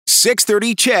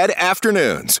6:30 CHED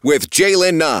Afternoons with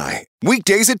Jaylen Nye.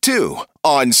 Weekdays at 2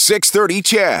 on 6:30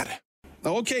 CHED.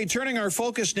 Okay, turning our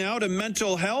focus now to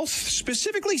mental health,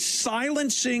 specifically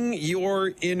silencing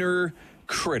your inner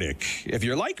critic. If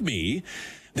you're like me,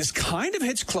 this kind of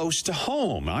hits close to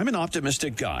home. I'm an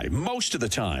optimistic guy most of the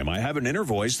time. I have an inner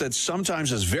voice that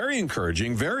sometimes is very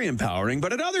encouraging, very empowering,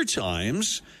 but at other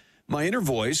times, my inner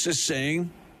voice is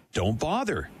saying, don't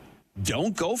bother.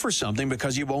 Don't go for something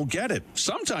because you won't get it.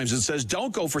 Sometimes it says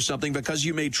don't go for something because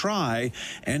you may try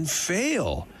and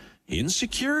fail.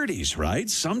 Insecurities, right?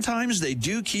 Sometimes they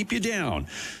do keep you down.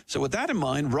 So with that in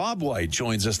mind, Rob White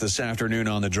joins us this afternoon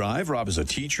on The Drive. Rob is a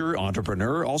teacher,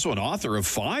 entrepreneur, also an author of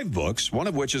 5 books, one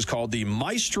of which is called The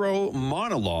Maestro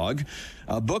Monologue,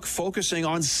 a book focusing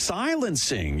on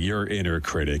silencing your inner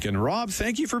critic. And Rob,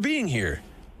 thank you for being here.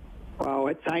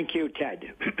 Well, thank you,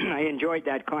 Ted. I enjoyed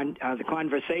that the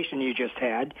conversation you just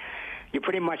had. You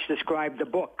pretty much described the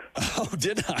book. Oh,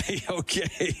 did I?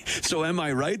 Okay. So am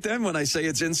I right then when I say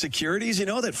it's insecurities,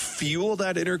 that fuel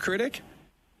that inner critic?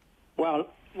 Well,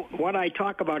 what I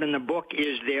talk about in the book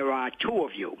is there are 2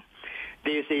 of you.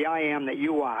 There's the I am that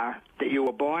you are, that you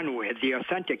were born with, the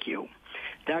authentic you.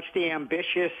 That's the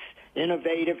ambitious,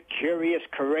 innovative, curious,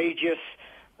 courageous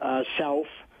self.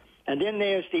 And then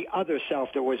there's the other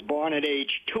self that was born at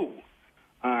age 2.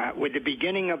 With the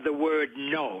beginning of the word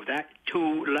no, that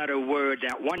 2-letter word,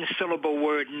 that 1-syllable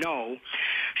word no,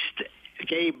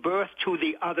 gave birth to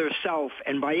the other self.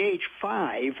 And by age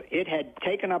 5, it had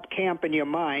taken up camp in your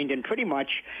mind and pretty much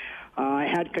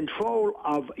had control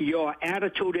of your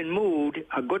attitude and mood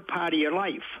a good part of your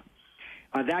life.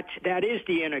 That is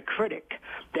the inner critic.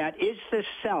 That is the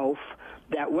self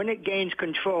that when it gains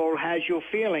control has you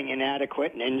feeling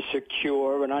inadequate and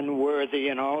insecure and unworthy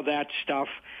and all that stuff.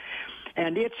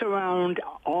 And it's around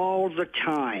all the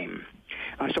time.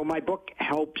 So my book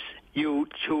helps you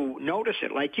to notice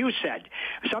it. Like you said,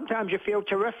 sometimes you feel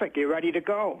terrific. You're ready to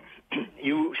go.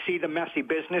 You see the messy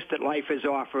business that life is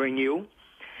offering you,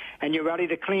 and you're ready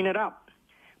to clean it up.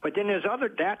 But then there's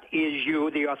that is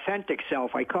you, the authentic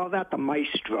self. I call that the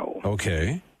maestro.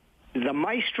 Okay. The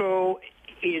maestro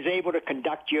is able to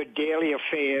conduct your daily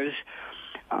affairs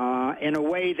in a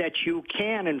way that you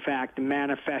can, in fact,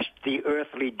 manifest the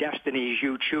earthly destinies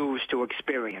you choose to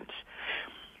experience.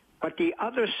 But the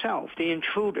other self, the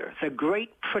intruder, the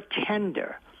great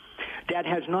pretender, that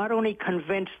has not only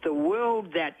convinced the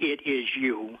world that it is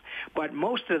you, but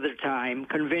most of the time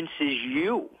convinces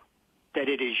you that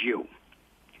it is you.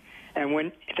 And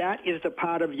when that is the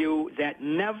part of you that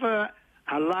never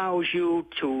allows you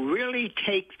to really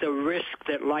take the risk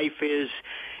that life is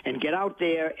and get out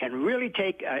there and really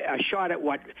take a shot at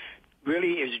what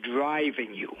really is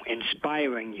driving you,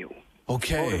 inspiring you,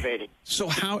 motivating. So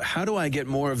how do I get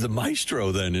more of the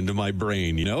maestro then into my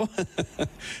brain,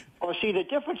 Well, see, the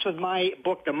difference with my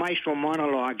book, The Maestro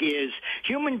Monologue, is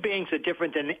human beings are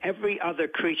different than every other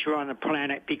creature on the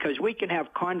planet because we can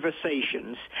have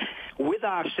conversations with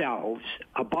ourselves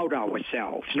about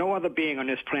ourselves. No other being on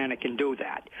this planet can do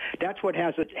that. That's what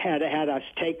had us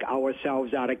take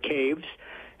ourselves out of caves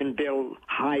and build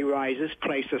high rises,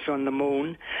 place us on the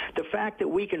moon. The fact that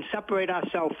we can separate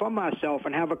ourselves from ourselves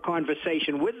and have a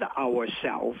conversation with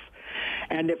ourselves.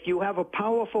 And if you have a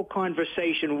powerful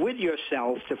conversation with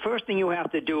yourself, the first thing you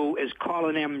have to do is call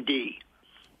an MD.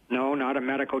 No, not a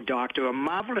medical doctor. A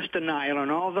marvelous denial on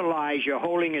all the lies you're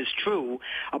holding as true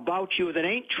about you that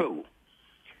ain't true.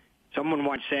 Someone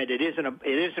once said, it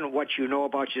isn't what you know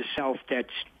about yourself that's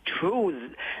true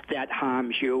that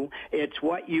harms you. It's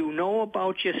what you know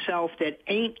about yourself that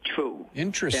ain't true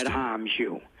that harms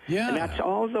you. Yeah. And that's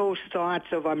all those thoughts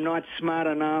of I'm not smart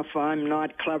enough, I'm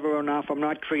not clever enough, I'm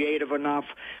not creative enough,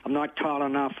 I'm not tall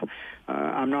enough,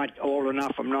 I'm not old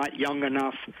enough, I'm not young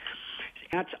enough.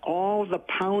 That's all the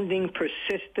pounding,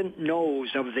 persistent no's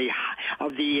of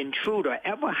the intruder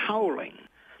ever howling.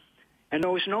 And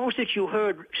those no's that you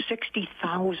heard,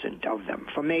 60,000 of them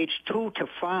from age 2 to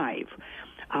 5,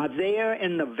 are there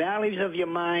in the valleys of your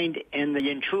mind, and the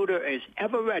intruder is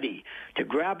ever ready to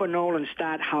grab a no and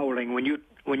start howling when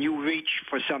you reach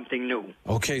for something new.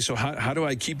 Okay, so how do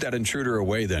I keep that intruder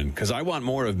away then? Because I want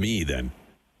more of me then.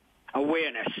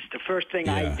 Awareness. The first thing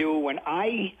I do when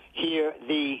I hear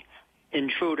the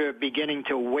intruder beginning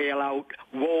to wail out,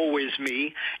 woe is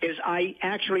me, is I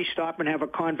actually stop and have a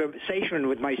conversation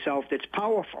with myself that's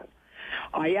powerful.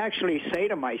 I actually say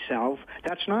to myself,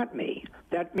 that's not me.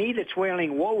 That me that's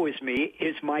wailing, woe is me,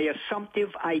 is my assumptive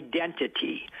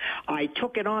identity. I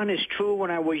took it on as true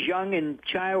when I was young in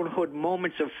childhood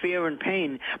moments of fear and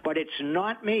pain, but it's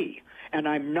not me. And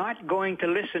I'm not going to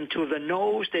listen to the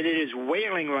no's that it is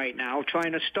wailing right now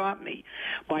trying to stop me.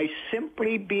 By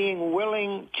simply being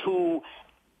willing to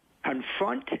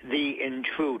confront the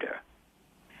intruder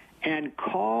and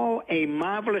call a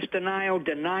marvelous denial,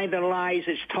 deny the lies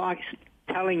it's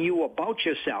telling you about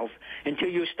yourself until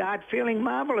you start feeling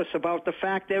marvelous about the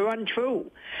fact they're untrue.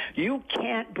 You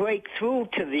cannot break through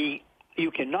to the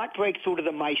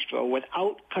maestro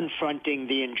without confronting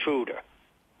the intruder.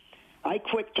 I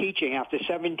quit teaching after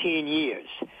 17 years.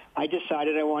 I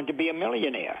decided I wanted to be a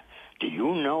millionaire. Do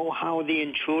you know how the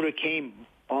intruder came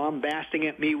bombasting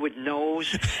at me with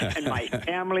no's, and my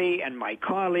family and my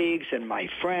colleagues and my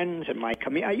friends and my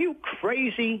community? Are you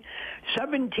crazy?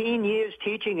 17 years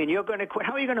teaching and you're going to quit?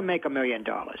 How are you going to make $1 million?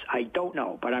 I don't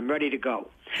know, but I'm ready to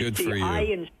go. Good for you.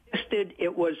 I insisted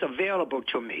it was available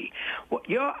to me. Well,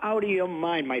 you're out of your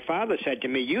mind. My father said to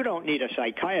me, you don't need a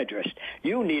psychiatrist.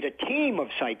 You need a team of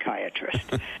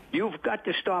psychiatrists. You've got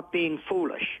to stop being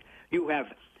foolish. You have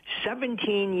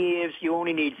 17 years, you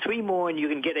only need 3 more, and you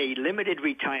can get a limited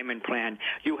retirement plan.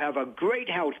 You have a great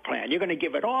health plan. You're going to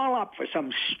give it all up for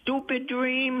some stupid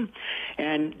dream.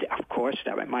 And, of course,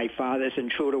 my father's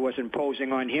intruder was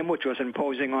imposing on him, which was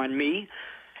imposing on me,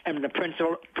 and the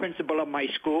principal of my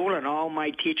school and all my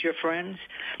teacher friends.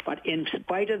 But in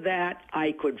spite of that,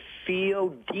 I could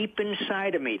feel deep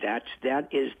inside of me that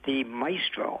is the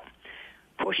maestro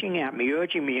pushing at me,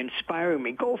 urging me, inspiring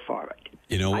me. Go for it.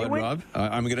 You know what, Rob?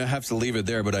 I'm going to have to leave it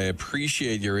there, but I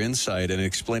appreciate your insight and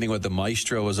explaining what the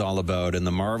maestro is all about and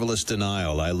the marvelous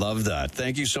denial. I love that.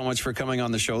 Thank you so much for coming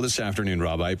on the show this afternoon,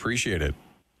 Rob. I appreciate it.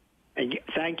 And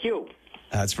thank you.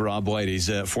 That's Rob White. He's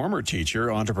a former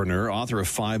teacher, entrepreneur, author of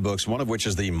 5 books, one of which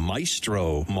is the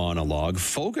Maestro Monologue,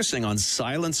 focusing on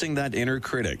silencing that inner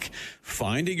critic,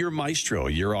 finding your maestro,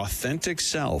 your authentic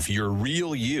self, your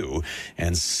real you,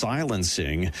 and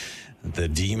silencing the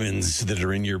demons that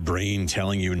are in your brain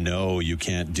telling you, no, you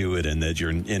can't do it, and that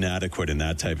you're inadequate and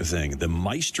that type of thing. The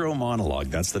Maestro Monologue,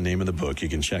 that's the name of the book. You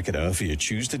can check it out if you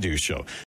choose to do so.